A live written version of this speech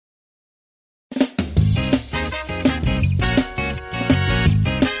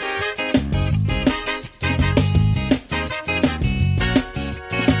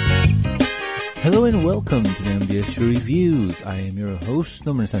and welcome to the MBS Reviews. I am your host,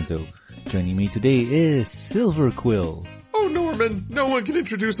 Norman Sanzo. Joining me today is Silver Quill. Oh, Norman, no one can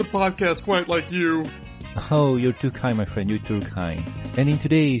introduce a podcast quite like you. Oh, you're too kind, my friend, you're too kind. And in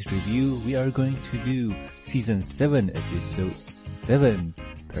today's review, we are going to do Season 7, Episode 7,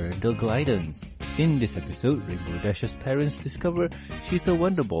 Parental Glideance. In this episode, Rainbow Dash's parents discover she's a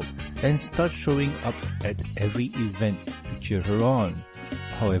Wonderbolt and start showing up at every event to cheer her on.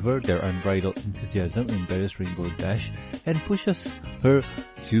 However, their unbridled enthusiasm embarrasses Rainbow Dash and pushes her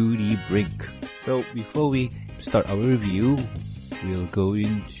to the brink. So before we start our review, we'll go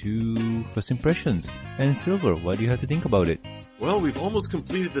into first impressions. And Silver, what do you have to think about it? Well, we've almost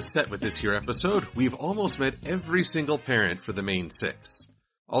completed the set with this here episode. We've almost met every single parent for the main 6.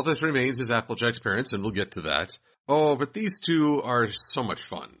 All that remains is Applejack's parents, and we'll get to that. Oh, but these two are so much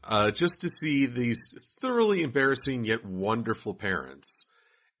fun. Just to see these thoroughly embarrassing yet wonderful parents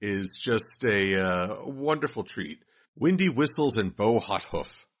is just a wonderful treat. Windy Whistles and Bo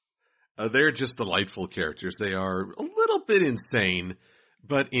Hothoof. They're just delightful characters. They are a little bit insane,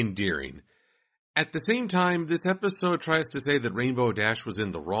 but endearing. At the same time, this episode tries to say that Rainbow Dash was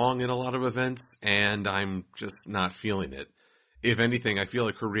in the wrong in a lot of events, and I'm just not feeling it. If anything, I feel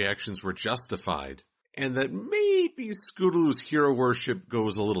like her reactions were justified, and that maybe Scootaloo's hero worship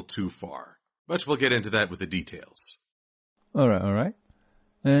goes a little too far. But we'll get into that with the details. Alright.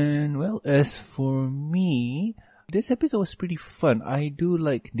 And well, as for me, this episode was pretty fun. I do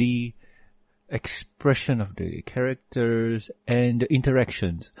like the expression of the characters and the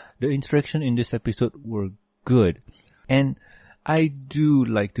interactions. The interaction in this episode were good. And I do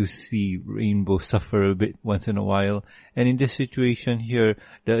like to see Rainbow suffer a bit once in a while. And in this situation here,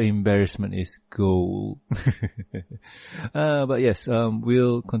 the embarrassment is gold. But yes,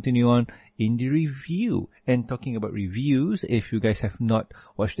 we'll continue on in the review. And talking about reviews, if you guys have not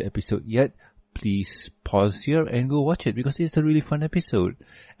watched the episode yet, please pause here and go watch it because it's a really fun episode.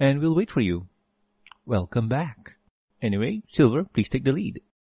 And we'll wait for you. Welcome back. Anyway, Silver, please take the lead.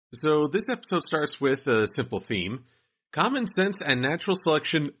 So this episode starts with a simple theme. Common sense and natural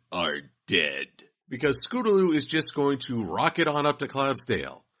selection are dead. Because Scootaloo is just going to rocket on up to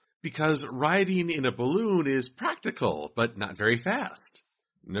Cloudsdale. Because riding in a balloon is practical, but not very fast.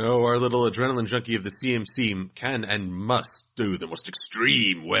 No, our little adrenaline junkie of the CMC can and must do the most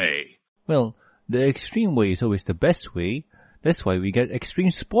extreme way. Well, the extreme way is always the best way. That's why we get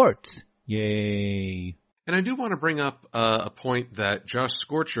extreme sports. Yay. And I do want to bring up a point that Josh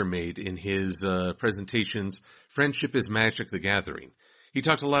Scorcher made in his presentations, Friendship is Magic the Gathering. He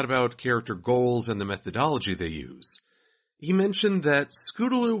talked a lot about character goals and the methodology they use. He mentioned that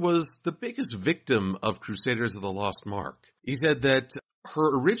Scootaloo was the biggest victim of Crusaders of the Lost Mark. He said that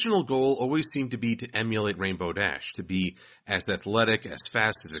her original goal always seemed to be to emulate Rainbow Dash, to be as athletic, as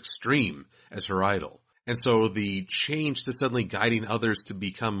fast, as extreme as her idol. And so the change to suddenly guiding others to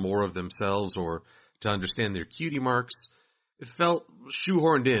become more of themselves or to understand their cutie marks, it felt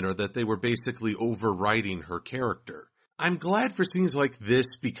shoehorned in, or that they were basically overriding her character. I'm glad for scenes like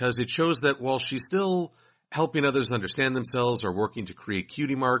this because it shows that while she's still helping others understand themselves or working to create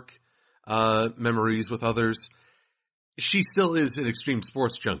cutie mark memories with others, she still is an extreme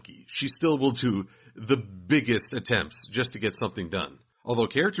sports junkie. She still will do the biggest attempts just to get something done. Although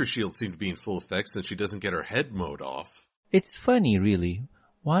character shields seem to be in full effect since she doesn't get her head mowed off. It's funny, really.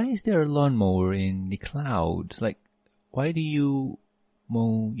 Why is there a lawnmower in the clouds? Like, why do you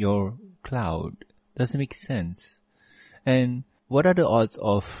mow your cloud? Doesn't make sense. And what are the odds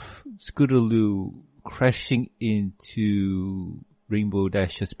of Scootaloo crashing into Rainbow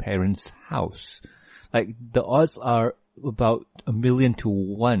Dash's parents' house? Like, the odds are about 1,000,000 to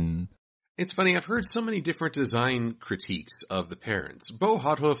 1. It's funny, I've heard so many different design critiques of the parents. Bo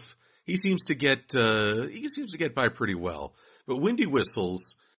Hothoof, he seems to get by pretty well. But Windy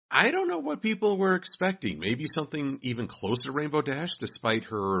Whistles, I don't know what people were expecting. Maybe something even closer to Rainbow Dash, despite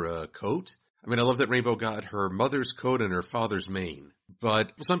her coat. I mean, I love that Rainbow got her mother's coat and her father's mane.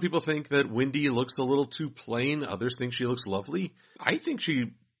 But some people think that Windy looks a little too plain. Others think she looks lovely. I think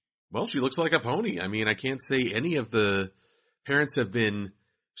she looks like a pony. I mean, I can't say any of the parents have been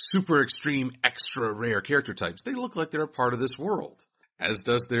super extreme, extra rare character types. They look like they're a part of this world, as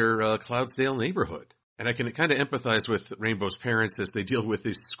does their Cloudsdale neighborhood. And I can kind of empathize with Rainbow's parents as they deal with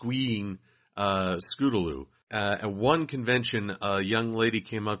this squeeing Scootaloo. At one convention, a young lady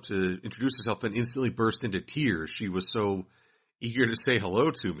came up to introduce herself and instantly burst into tears. She was so eager to say hello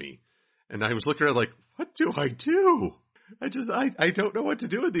to me. And I was looking at her like, what do I do? I don't know what to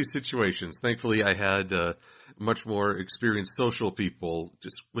do in these situations. Thankfully, I had much more experienced social people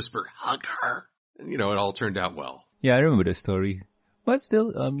just whisper, hug her. And, it all turned out well. Yeah, I remember the story. But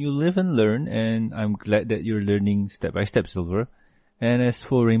still, you live and learn, and I'm glad that you're learning step by step, Silver. And as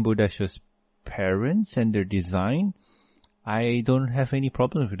for Rainbow Dash's parents and their design, I don't have any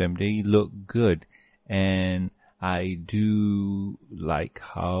problems with them. They look good, and I do like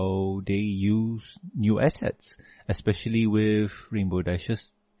how they use new assets, especially with Rainbow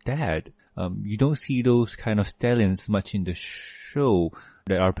Dash's dad. You don't see those kind of stallions much in the show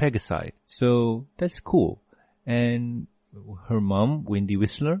that are Pegasi. So that's cool. And her mom, Windy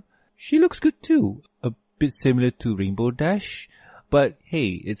Whistler, she looks good too. A bit similar to Rainbow Dash, but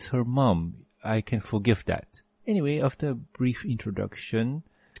hey, it's her mom. I can forgive that. Anyway, after a brief introduction,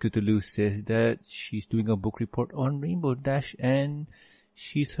 Scootaloo says that she's doing a book report on Rainbow Dash and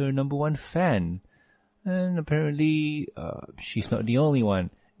she's her #1 fan. And apparently, she's not the only one.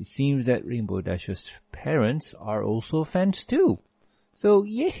 It seems that Rainbow Dash's parents are also fans too. So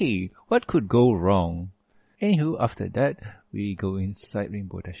yay, what could go wrong? Anywho, after that, we go inside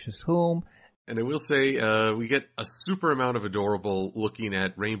Rainbow Dash's home. And I will say, we get a super amount of adorable looking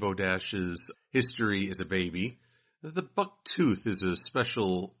at Rainbow Dash's history as a baby. The buck tooth is a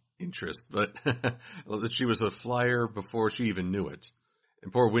special interest, but that she was a flyer before she even knew it.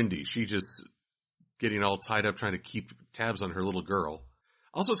 And poor Windy, she just getting all tied up trying to keep tabs on her little girl.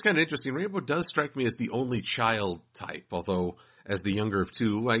 Also, it's kind of interesting. Rainbow does strike me as the only child type, although as the younger of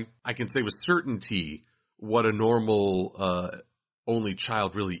two, I can say with certainty what a normal only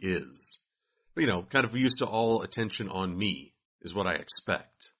child really is. But, kind of used to all attention on me is what I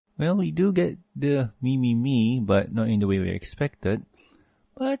expect. Well, we do get the me, but not in the way we expected.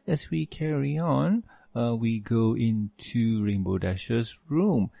 But as we carry on, we go into Rainbow Dash's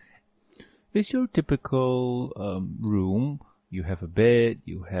room. It's your typical room. You have a bed,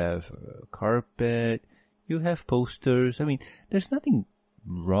 you have a carpet, you have posters. I mean, there's nothing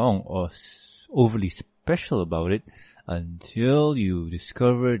wrong or overly special about it until you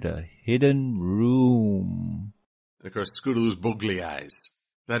discover the hidden room. And of course, Scootaloo's boogly eyes.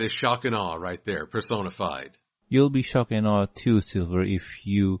 That is shock and awe right there, personified. You'll be shocked and awe too, Silver, if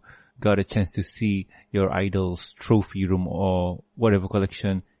you got a chance to see your idol's trophy room or whatever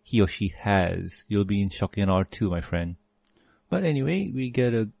collection he or she has. You'll be in shock and awe too, my friend. But anyway, we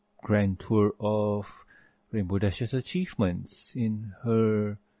get a grand tour of Rainbow Dash's achievements in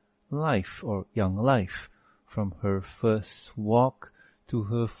her life or young life, from her first walk to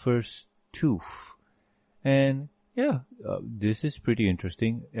her first tooth. And yeah, this is pretty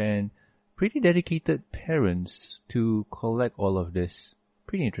interesting and pretty dedicated parents to collect all of this.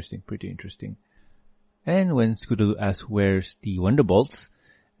 Pretty interesting. And when Scootaloo asks where's the Wonderbolts,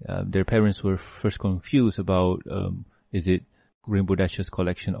 their parents were first confused about, is it Rainbow Dash's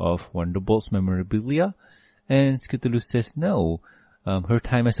collection of Wonderbolts memorabilia? And Scootaloo says no, her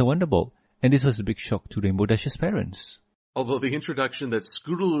time as a Wonderbolt. And this was a big shock to Rainbow Dash's parents. Although the introduction that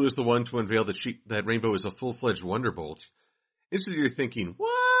Scootaloo is the one to unveil that Rainbow is a full-fledged Wonderbolt, instantly you're thinking,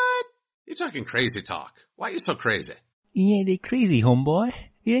 what? You're talking crazy talk. Why are you so crazy? You ain't that crazy, homeboy.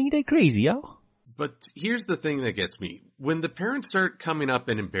 You ain't that crazy, yo. But here's the thing that gets me. When the parents start coming up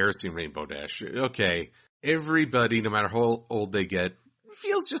and embarrassing Rainbow Dash, okay, everybody, no matter how old they get,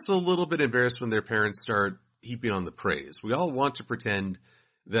 feels just a little bit embarrassed when their parents start heaping on the praise. We all want to pretend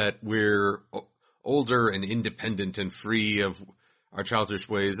that we're older and independent and free of our childish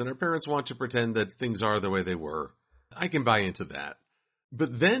ways, and our parents want to pretend that things are the way they were. I can buy into that.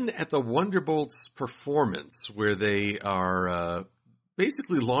 But then at the Wonderbolt's performance, where they are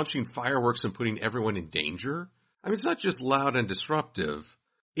basically launching fireworks and putting everyone in danger, I mean, it's not just loud and disruptive.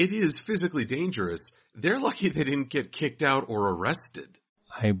 It is physically dangerous. They're lucky they didn't get kicked out or arrested.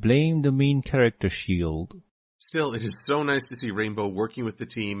 I blame the main character shield. Still, it is so nice to see Rainbow working with the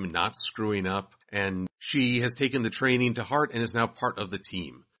team, not screwing up, and she has taken the training to heart and is now part of the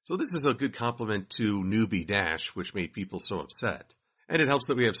team. So this is a good compliment to Newbie Dash, which made people so upset. And it helps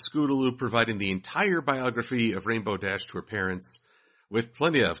that we have Scootaloo providing the entire biography of Rainbow Dash to her parents with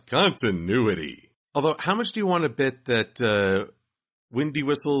plenty of continuity. Although, how much do you want to bet that Windy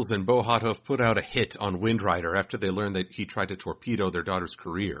Whistles and Bo Hothoof put out a hit on Wind Rider after they learned that he tried to torpedo their daughter's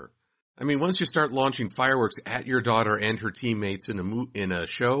career? I mean, once you start launching fireworks at your daughter and her teammates in a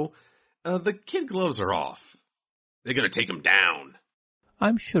show, the kid gloves are off. They're going to take him down.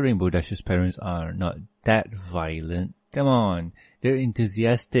 I'm sure Rainbow Dash's parents are not that violent. Come on. They're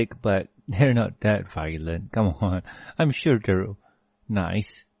enthusiastic, but they're not that violent. Come on. I'm sure they're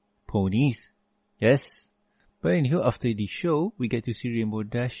nice ponies. Yes. But anyway, after the show, we get to see Rainbow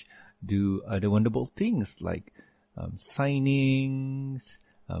Dash do other Wonderbolt things like signings,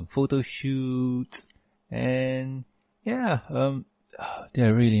 photo shoots, and yeah,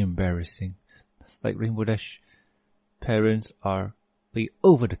 they're really embarrassing. Like Rainbow Dash parents are way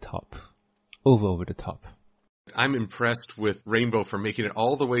over the top. Over the top. I'm impressed with Rainbow for making it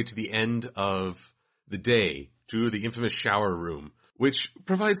all the way to the end of the day to the infamous shower room, which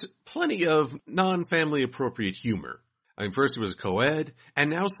provides plenty of non-family appropriate humor. I mean, first he was a co-ed, and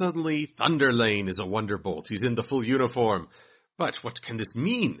now suddenly Thunderlane is a Wonderbolt. He's in the full uniform. But what can this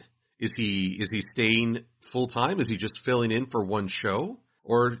mean? Is he staying full-time? Is he just filling in for one show?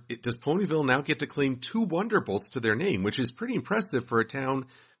 Or does Ponyville now get to claim 2 Wonderbolts to their name, which is pretty impressive for a town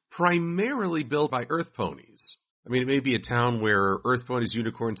primarily built by Earth ponies? I mean, it may be a town where Earth ponies,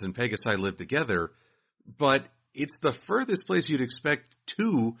 unicorns, and Pegasi live together, but it's the furthest place you'd expect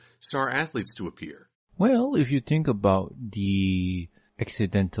 2 star athletes to appear. Well, if you think about the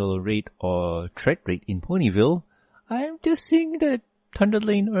accidental rate or threat rate in Ponyville, I'm just seeing that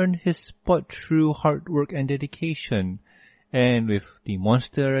Thunderlane earned his spot through hard work and dedication. And with the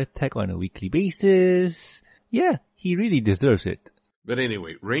monster attack on a weekly basis, yeah, he really deserves it. But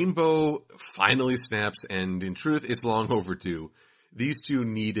anyway, Rainbow finally snaps, and in truth, it's long overdue. These 2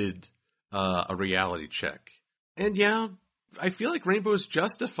 needed a reality check. And yeah, I feel like Rainbow is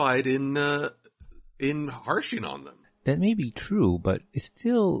justified in harshing on them. That may be true, but it's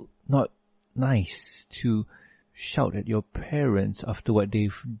still not nice to shout at your parents after what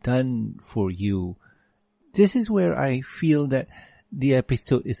they've done for you. This is where I feel that the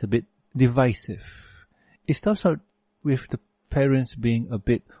episode is a bit divisive. It starts out with the parents being a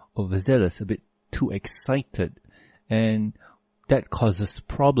bit overzealous, a bit too excited, and that causes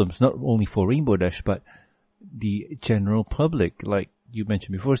problems not only for Rainbow Dash but the general public, like you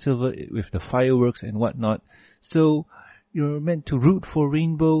mentioned before, Silver, with the fireworks and whatnot. So you're meant to root for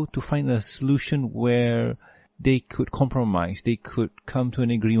Rainbow to find a solution where they could compromise. They could come to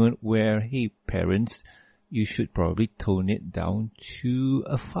an agreement where, hey, parents, you should probably tone it down to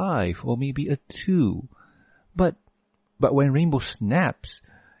a 5 or maybe a 2. But when Rainbow snaps,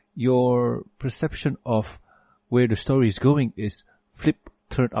 your perception of where the story is going is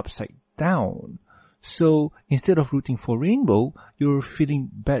turned upside down. So instead of rooting for Rainbow, you're feeling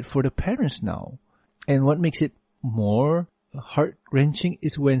bad for the parents now. And what makes it more heart-wrenching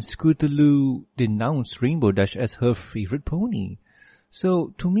is when Scootaloo denounced Rainbow Dash as her favorite pony.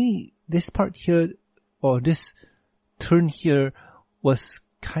 So to me, this part here, or this turn here, was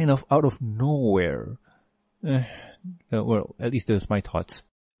kind of out of nowhere. Well, at least those my thoughts.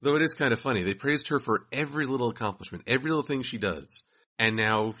 Though it is kind of funny. They praised her for every little accomplishment, every little thing she does. And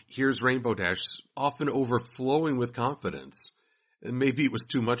now here's Rainbow Dash often overflowing with confidence. And maybe it was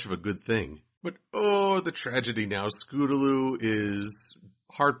too much of a good thing. But oh, the tragedy now. Scootaloo is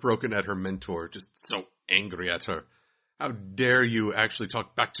heartbroken at her mentor, just so angry at her. How dare you actually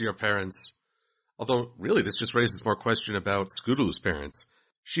talk back to your parents? Although, really, this just raises more question about Scootaloo's parents.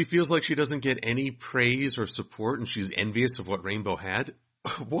 She feels like she doesn't get any praise or support, and she's envious of what Rainbow had.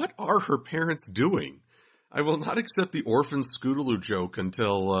 What are her parents doing? I will not accept the orphan Scootaloo joke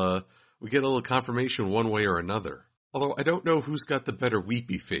until we get a little confirmation one way or another. Although I don't know who's got the better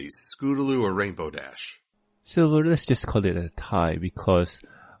weepy face, Scootaloo or Rainbow Dash. Silver, let's just call it a tie, because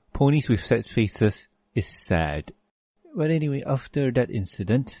ponies with sad faces is sad. But anyway, after that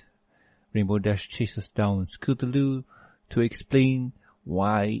incident, Rainbow Dash chases down Scootaloo to explain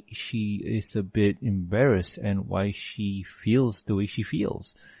why she is a bit embarrassed and why she feels the way she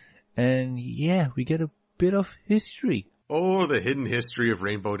feels. And yeah, we get a bit of history. Oh, the hidden history of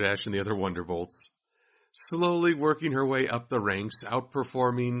Rainbow Dash and the other Wonderbolts. Slowly working her way up the ranks,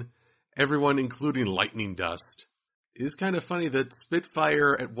 outperforming everyone, including Lightning Dust. It is kind of funny that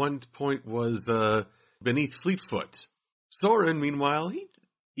Spitfire at one point was beneath Fleetfoot. Soren, meanwhile,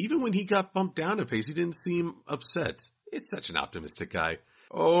 even when he got bumped down a pace, he didn't seem upset. He's such an optimistic guy.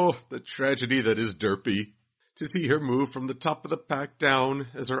 Oh, the tragedy that is Derpy. To see her move from the top of the pack down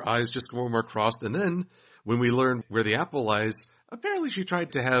as her eyes just go more crossed, and then, when we learn where the apple lies, apparently she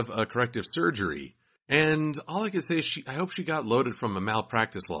tried to have a corrective surgery. And all I can say is I hope she got loaded from a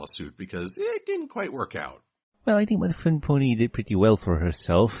malpractice lawsuit, because it didn't quite work out. Well, I think Muffin Pony did pretty well for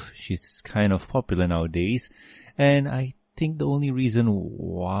herself. She's kind of popular nowadays. And I think the only reason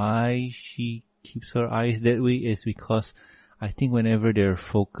why she keeps her eyes that way is because I think whenever they're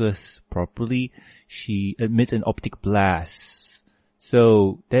focused properly, she emits an optic blast.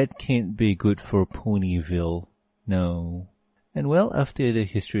 So that can't be good for Ponyville. No. And well, after the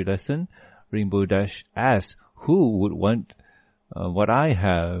history lesson, Rainbow Dash asks who would want what I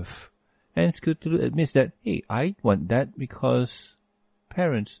have. And Scootaloo admits that, hey, I want that because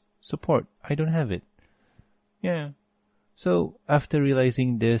parents support. I don't have it. Yeah. So after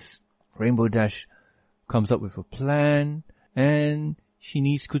realizing this, Rainbow Dash comes up with a plan, and she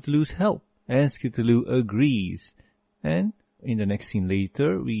needs Scootaloo's help. And Scootaloo agrees. And, in the next scene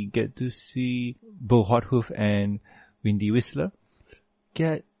later, we get to see Bo Hothoof and Windy Whistler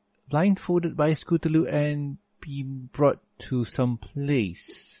get blindfolded by Scootaloo and be brought to some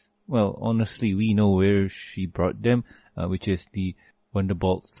place. Well, honestly, we know where she brought them, which is the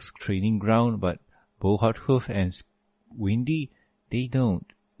Wonderbolt's training ground, but Bo Hothoof and Windy, they don't,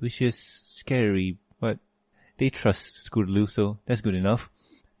 which is scary, but they trust Scootaloo, so that's good enough.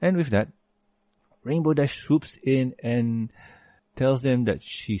 And with that, Rainbow Dash swoops in and tells them that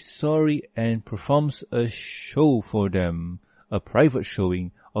she's sorry and performs a show for them, a private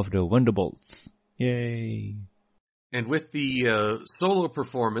showing of the Wonderbolts. Yay! And with the solo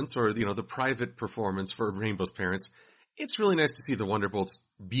performance, or the private performance for Rainbow's parents, it's really nice to see the Wonderbolts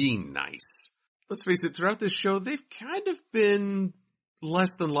being nice. Let's face it, throughout this show, they've kind of been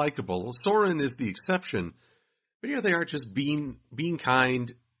less than likable. Soren is the exception, but here they are just being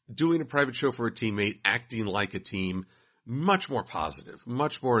kind, doing a private show for a teammate, acting like a team, much more positive,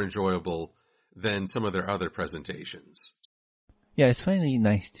 much more enjoyable than some of their other presentations. Yeah, it's finally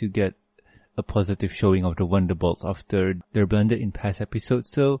nice to get a positive showing of the Wonderbolts after they're blended in past episodes.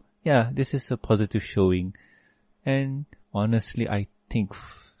 So yeah, this is a positive showing. And honestly, I think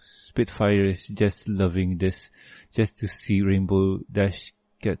Spitfire is just loving this, just to see Rainbow Dash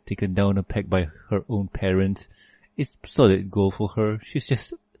get taken down a peg by her own parents. It's a solid goal for her. She's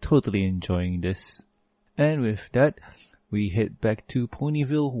just totally enjoying this. And with that, we head back to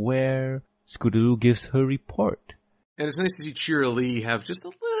Ponyville where Scootaloo gives her report. And it's nice to see Cheera Lee have just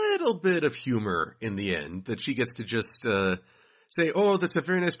a little bit of humor in the end, that she gets to just say, oh, that's a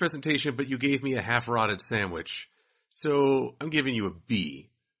very nice presentation, but you gave me a half-rotted sandwich, so I'm giving you a B.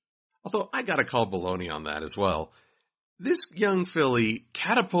 Although I gotta call baloney on that as well. This young filly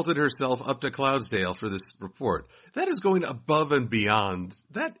catapulted herself up to Cloudsdale for this report. That is going above and beyond.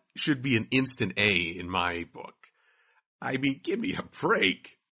 That should be an instant A in my book. I mean, give me a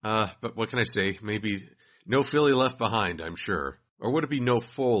break. But what can I say? Maybe no filly left behind, I'm sure. Or would it be no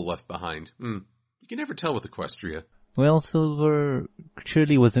foal left behind? You can never tell with Equestria. Well, Silver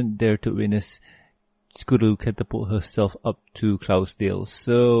surely wasn't there to witness Scootaloo catapult herself up to Cloudsdale,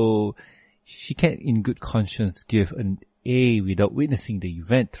 so she can't in good conscience give an A without witnessing the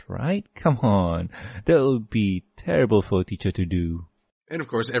event, right? Come on. That would be terrible for a teacher to do. And of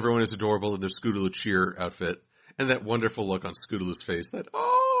course, everyone is adorable in their Scootaloo cheer outfit. And that wonderful look on Scootaloo's face that,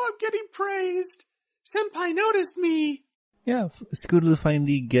 oh, I'm getting praised. Senpai noticed me. Yeah, Scootaloo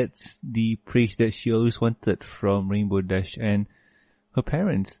finally gets the praise that she always wanted from Rainbow Dash and her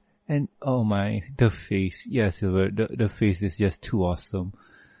parents. And oh my, the face. Yeah, Silver, the face is just too awesome.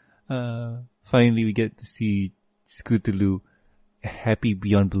 Finally we get to see Scootaloo happy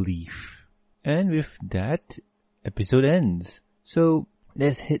beyond belief. And with that, episode ends. So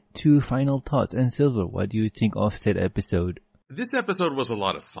let's head to final thoughts. And Silver, what do you think of said episode? This episode was a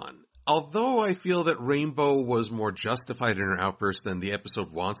lot of fun. Although I feel that Rainbow was more justified in her outburst than the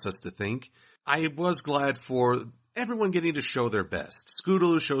episode wants us to think, I was glad for everyone getting to show their best.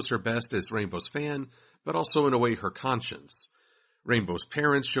 Scootaloo shows her best as Rainbow's fan, but also in a way her conscience. Rainbow's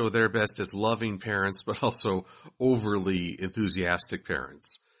parents show their best as loving parents, but also overly enthusiastic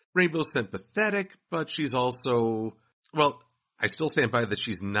parents. Rainbow's sympathetic, but she's also, well, I still stand by that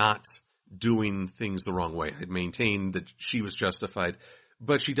she's not doing things the wrong way. I'd maintain that she was justified,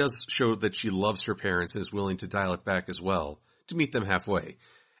 but she does show that she loves her parents and is willing to dial it back as well, to meet them halfway.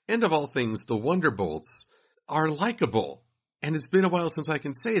 And of all things, the Wonderbolts are likable. And it's been a while since I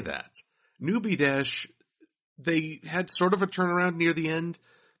can say that. Newbie Dash, they had sort of a turnaround near the end,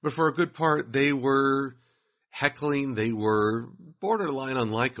 but for a good part, they were heckling, they were borderline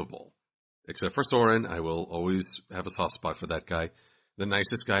unlikable. Except for Soren, I will always have a soft spot for that guy. The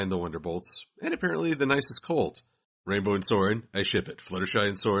nicest guy in the Wonderbolts, and apparently the nicest colt. Rainbow and Soren, I ship it. Fluttershy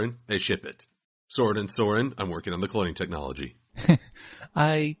and Soren, I ship it. Soren and Soren, I'm working on the cloning technology.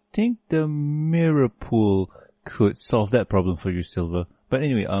 I think the mirror pool could solve that problem for you, Silver. But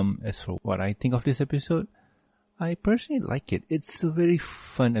anyway, as for what I think of this episode, I personally like it. It's a very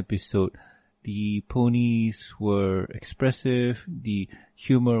fun episode. The ponies were expressive, the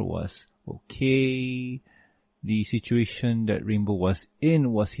humor was okay, the situation that Rainbow was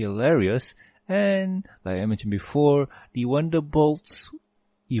in was hilarious, and like I mentioned before, the Wonderbolts,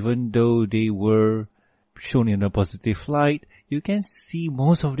 even though they were shown in a positive light, you can see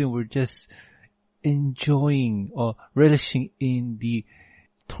most of them were just enjoying or relishing in the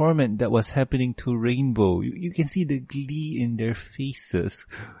torment that was happening to Rainbow. You can see the glee in their faces,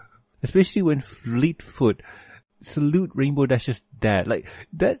 especially when Fleetfoot salute Rainbow Dash's dad. Like,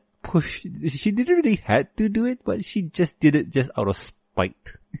 that push, she didn't really had to do it, but she just did it just out of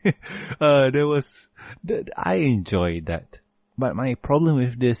spite. I enjoyed that. But my problem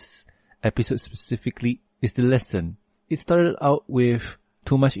with this episode specifically is the lesson. It started out with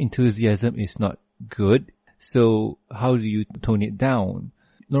too much enthusiasm is not good. So how do you tone it down?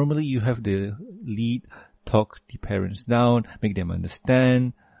 Normally you have the lead talk the parents down, make them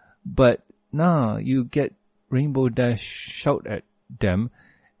understand. But you get Rainbow Dash shout at them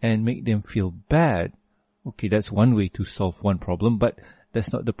and make them feel bad. Okay, that's one way to solve one problem, but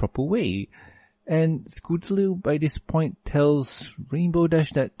that's not the proper way. And Scootaloo by this point tells Rainbow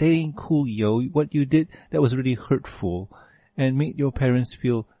Dash that they ain't cool, yo. What you did, that was really hurtful and made your parents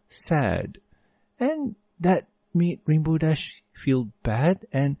feel sad. And that made Rainbow Dash feel bad.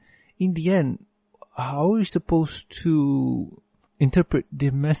 And in the end, how are we supposed to interpret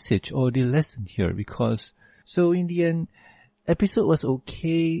the message or the lesson here? Because, so in the end, episode was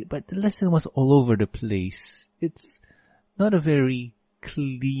okay, but the lesson was all over the place. It's not a very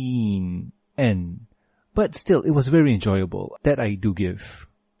clean end, but still, it was very enjoyable. That I do give.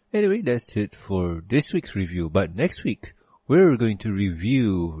 Anyway, that's it for this week's review. But next week, we're going to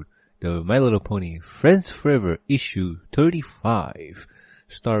review the My Little Pony Friends Forever issue 35,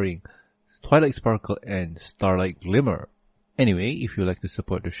 starring Twilight Sparkle and Starlight Glimmer. Anyway, if you'd like to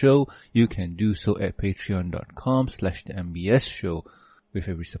support the show, you can do so at patreon.com/the MBS show. With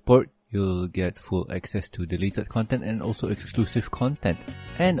every support, you'll get full access to deleted content and also exclusive content.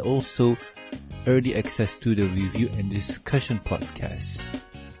 And also early access to the review and discussion podcast.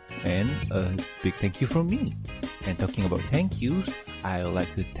 And a big thank you from me. And talking about thank yous, I would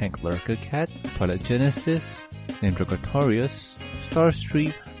like to thank Lurker Cat, Twilight Genesis, Nindrogatorius,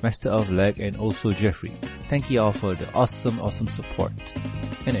 Starstream, Master of Lag, and also Jeffrey. Thank you all for the awesome support.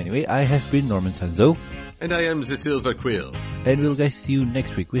 And anyway, I have been Norman Sanzo. And I am the Silver Quill. And we'll guys see you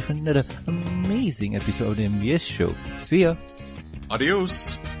next week with another amazing episode of the MBS show. See ya!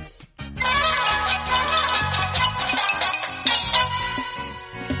 Adios!